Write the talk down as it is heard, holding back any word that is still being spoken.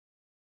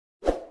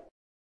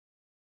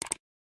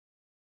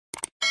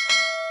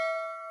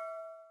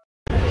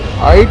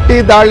IT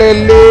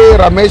ದಾಳಿಯಲ್ಲಿ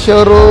ರಮೇಶ್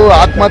ಅವರು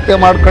ಆತ್ಮಹತ್ಯೆ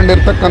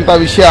ಮಾಡ್ಕೊಂಡಿರ್ತಕ್ಕಂಥ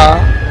ವಿಷಯ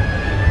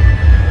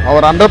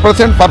ಅವರು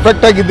 100%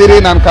 ಪರ್ಫೆಕ್ಟ್ ಆಗಿದ್ದೀರಿ,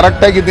 ನಾನು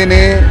ಕರೆಕ್ಟ್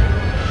ಆಗಿದ್ದೀನಿ,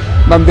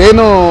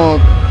 ನಂದೇನು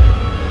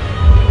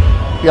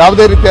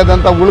ಯಾವುದೇ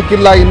ರೀತಿಯಾದಂಥ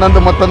ಉಳುಕಿಲ್ಲ ಇನ್ನೊಂದು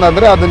ಮತ್ತೊಂದು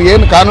ಅಂದರೆ ಅದನ್ನು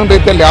ಏನು ಕಾನೂನು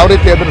ರೀತಿಯಲ್ಲಿ ಯಾವ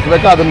ರೀತಿ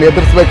ಎದುರಿಸಬೇಕು ಅದನ್ನು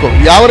ಎದುರಿಸಬೇಕು.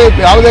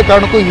 ಯಾವುದೇ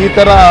ಕಾರಣಕ್ಕೂ ಈ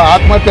ಥರ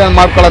ಆತ್ಮಹತ್ಯೆ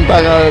ಮಾಡ್ಕೊಳ್ಳೋಂಥ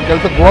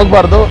ಕೆಲಸಕ್ಕೆ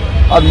ಹೋಗಬಾರ್ದು.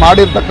 ಅದು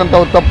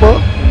ಮಾಡಿರ್ತಕ್ಕಂಥವು ತಪ್ಪು.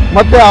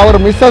 ಮತ್ತು ಅವ್ರ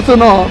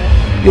ಮಿಸ್ಸಸ್ಸೂ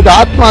ಇದು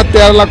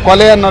ಆತ್ಮಹತ್ಯೆ ಅಲ್ಲ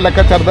ಕೊಲೆ ಅನ್ನೋ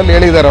ಲೆಕ್ಕಾಚಾರದಲ್ಲಿ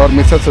ಹೇಳಿದ್ದಾರೆ ಅವ್ರ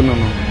ಮಿಸ್ಸಸ್ಸನ್ನು.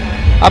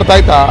 ಅರ್ಥ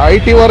ಆಯ್ತಾ?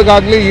 IT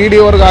ವರ್ಗಾಗಲಿ ED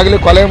ವರ್ಗಾಗಲಿ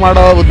ಕೊಲೆ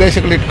ಮಾಡೋ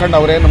ಉದ್ದೇಶಗಳು ಇಟ್ಕೊಂಡು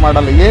ಅವರೇನು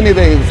ಮಾಡಲ್ಲ.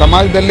 ಏನಿದೆ ಈ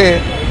ಸಮಾಜದಲ್ಲಿ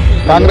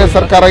ಕಾಂಗ್ರೆಸ್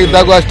ಸರ್ಕಾರ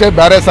ಇದ್ದಾಗೂ ಅಷ್ಟೇ,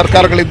 ಬೇರೆ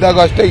ಸರ್ಕಾರಗಳಿದ್ದಾಗೂ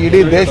ಅಷ್ಟೇ, ಇಡೀ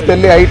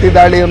ದೇಶದಲ್ಲಿ IT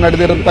ದಾಳಿ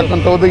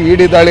ನಡೆದಿರತಕ್ಕಂಥದ್ದು,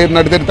 ED ದಾಳಿ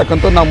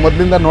ನಡೆದಿರ್ತಕ್ಕಂಥದ್ದು ನಾವು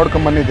ಮೊದಲಿಂದ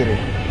ನೋಡ್ಕೊಂಡು ಬಂದಿದ್ದೀರಿ.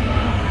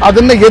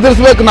 ಅದನ್ನು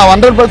ಎದುರಿಸ್ಬೇಕು. ನಾವು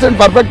 100%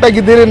 ಪರ್ಫೆಕ್ಟ್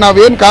ಆಗಿದ್ದೀರಿ,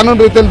 ನಾವೇನು ಕಾನೂನು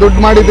ರೀತಿಯಲ್ಲಿ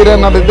ದುಡ್ಡು ಮಾಡಿದ್ದೀರಿ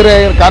ಅನ್ನೋದಿದ್ರೆ,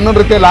 ಕಾನೂನು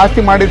ರೀತಿಯಲ್ಲಿ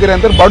ಆಸ್ತಿ ಮಾಡಿದ್ದೀರಿ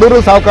ಅಂತ ಬಡವರು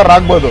ಸಾಹುಕಾರ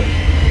ಆಗ್ಬೋದು.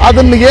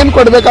 ಅದನ್ನು ಏನು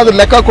ಕೊಡಬೇಕು ಅದು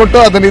ಲೆಕ್ಕ ಕೊಟ್ಟು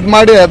ಅದನ್ನು ಇದು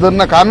ಮಾಡಿ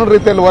ಅದನ್ನು ಕಾನೂನು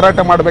ರೀತಿಯಲ್ಲಿ ಹೋರಾಟ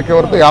ಮಾಡಬೇಕೇ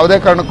ಹೊರತು ಯಾವುದೇ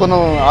ಕಾರಣಕ್ಕೂ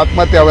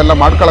ಆತ್ಮಹತ್ಯೆ ಅವೆಲ್ಲ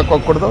ಮಾಡ್ಕೊಳಕ್ಕೆ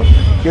ಹೋಗ್ಕೊಡ್ದು.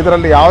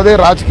 ಇದರಲ್ಲಿ ಯಾವುದೇ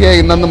ರಾಜಕೀಯ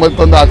ಇನ್ನೊಂದು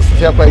ಮತ್ತೊಂದು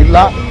ಆಕ್ಷೇಪ ಇಲ್ಲ.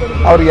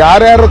 ಅವ್ರು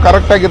ಯಾರ್ಯಾರು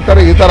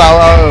ಕರೆಕ್ಟಾಗಿರ್ತಾರೆ, ಈ ಥರ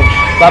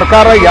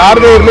ಸರ್ಕಾರ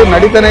ಯಾರದೇ ಇರಲಿ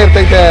ನಡೀತಾನೆ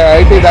ಇರ್ತೈತೆ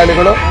IT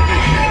ದಾಳಿಗಳು.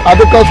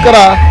 ಅದಕ್ಕೋಸ್ಕರ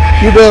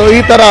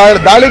ಈ ಥರ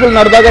ದಾಳಿಗಳು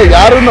ನಡೆದಾಗ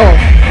ಯಾರೂ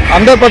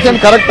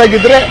 100%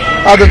 ಕರೆಕ್ಟಾಗಿದ್ದರೆ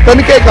ಅದು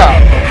ತನಿಖೆಗೆ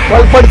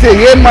ಒಳಪಡಿಸಿ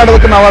ಏನು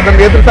ಮಾಡಬೇಕು, ನಾವು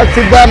ಅದನ್ನು ಎದುರಿಸಕ್ಕೆ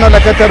ಸಿದ್ಧ ಅನ್ನೋ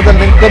ಲೆಕ್ಕಾಚಾರದಲ್ಲಿ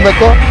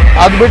ನಿಂತ್ಕೋಬೇಕು.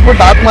 ಅದು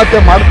ಬಿಟ್ಬಿಟ್ಟು ಆತ್ಮಹತ್ಯೆ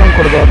ಮಾಡ್ಕೊಂಡು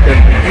ಕೊಡೋದು ಅಂತ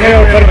ಹೇಳ್ತೀನಿ.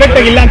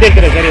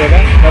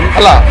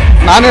 ಅಲ್ಲ,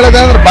 ನಾನು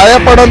ಹೇಳೋದಂದ್ರೆ ಭಯ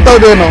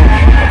ಪಡೋಂಥದ್ದೇನು,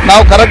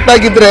 ನಾವು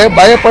ಕರೆಕ್ಟಾಗಿದ್ದರೆ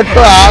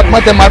ಭಯಪಟ್ಟು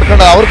ಆತ್ಮಹತ್ಯೆ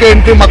ಮಾಡ್ಕೊಂಡು ಅವ್ರಿಗೆ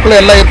ಹೆಂಡತಿ ಮಕ್ಕಳು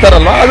ಎಲ್ಲ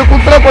ಇರ್ತಾರಲ್ವ, ಅದಕ್ಕೆ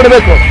ಉತ್ತರ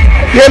ಕೊಡಬೇಕು.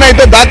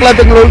 ಏನಾಯ್ತು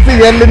ದಾಖಲಾತಿಗಳು ಉಳಿಸಿ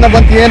ಎಲ್ಲಿಂದ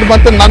ಬಂತು ಏನು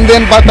ಬಂತು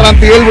ನಂದೇನು ಪಾತ್ರ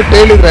ಅಂತ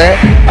ಹೇಳಿದ್ರೆ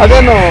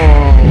ಅದೇನು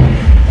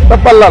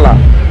ತಪ್ಪಲ್ಲಲ್ಲ.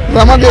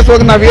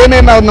 ಸಮಂಜಸವಾಗಿ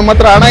ನಾವೇನೇನು ನಮ್ಮ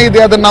ಹತ್ರ ಹಣ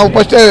ಇದೆ ಅದನ್ನು ನಾವು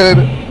ಫಸ್ಟೇ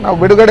ನಾವು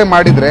ಬಿಡುಗಡೆ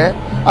ಮಾಡಿದರೆ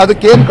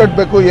ಅದಕ್ಕೇನು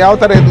ಕಟ್ಟಬೇಕು, ಯಾವ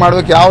ಥರ ಇದು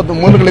ಮಾಡಬೇಕು, ಯಾವ್ದು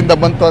ಮೂಲಗಳಿಂದ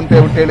ಬಂತು ಅಂತ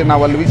ಹೇಳಿ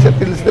ನಾವು ಅಲ್ಲಿ ವಿಷಯ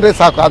ತಿಳಿಸಿದ್ರೆ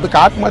ಸಾಕು. ಅದಕ್ಕೆ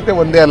ಆತ್ಮಹತ್ಯೆ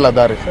ಒಂದೇ ಅಲ್ಲ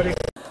ದಾರಿ.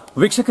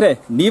 ವೀಕ್ಷಕರೇ,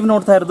 ನೀವು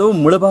ನೋಡ್ತಾ ಇರೋದು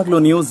ಮುಳಬಾಗ್ಲು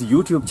ನ್ಯೂಸ್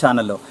ಯೂಟ್ಯೂಬ್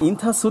ಚಾನಲ್.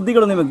 ಇಂಥ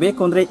ಸುದ್ದಿಗಳು ನಿಮಗೆ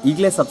ಬೇಕು ಅಂದ್ರೆ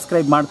ಈಗಲೇ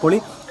ಸಬ್ಸ್ಕ್ರೈಬ್ ಮಾಡ್ಕೊಳ್ಳಿ.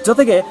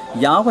 ಜೊತೆಗೆ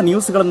ಯಾವ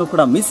ನ್ಯೂಸ್ಗಳನ್ನು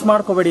ಕೂಡ ಮಿಸ್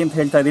ಮಾಡ್ಕೋಬೇಡಿ ಅಂತ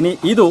ಹೇಳ್ತಾ ಇದ್ದೀನಿ.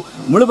 ಇದು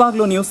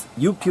ಮುಳಬಾಗ್ಲು ನ್ಯೂಸ್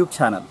ಯೂಟ್ಯೂಬ್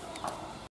ಚಾನಲ್.